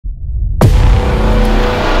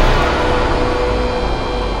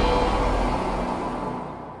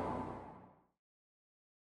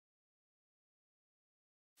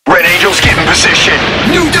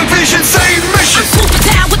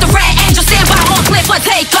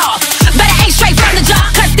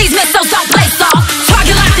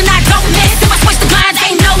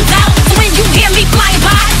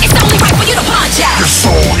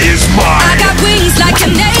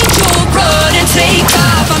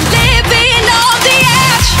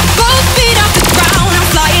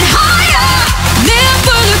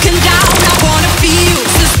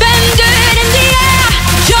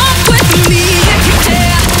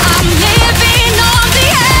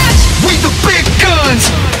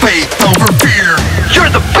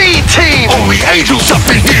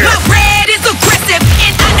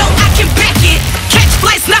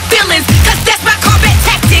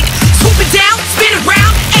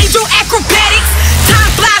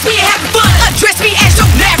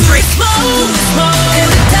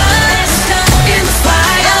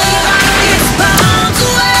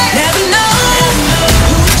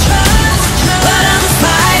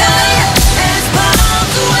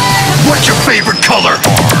favorite color?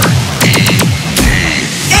 R-E-D.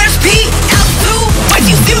 SP, altitude, like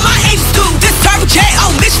you feel my age too. This turbo J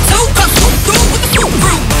on mission 2, come swoop through with the swoop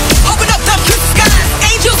through. Open up the blue skies,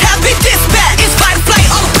 angels have been dispatched. It's fight or flight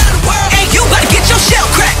all around the world, and you better get your shell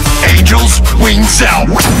cracked. Angels, wings out.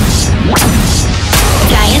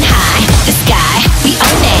 Flying high, the sky, we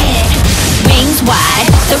own it. Wings wide,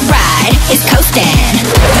 the ride is coasting.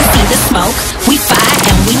 We see the smoke, we fight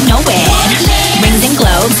and we know it. Rings and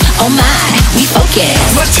globes, oh my, we focus.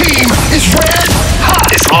 My team is red hot.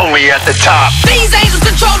 It's only at the top. These angels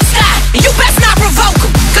control the sky, and you best not provoke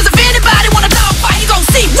them. Cause if anybody want a dogfight, you gon'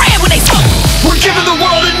 see red when they smoke. We're giving the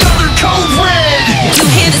world another code red. You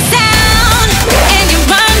hear the sound, and you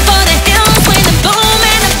run for the hills when the boom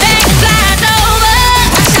and the bang flies over.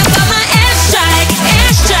 Watch out for my airstrike,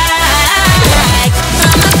 airstrike.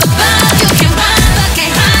 From up above, you can run but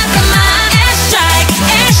can't hide from my airstrike,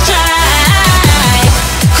 airstrike.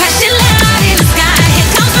 Crashing loud in the sky, here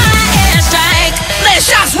comes my airstrike. Let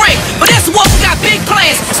shots ring, but that's the one we got big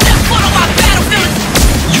plans. Step foot on my battlefield.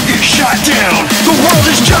 You get shot down. The world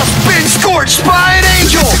has just been scorched by an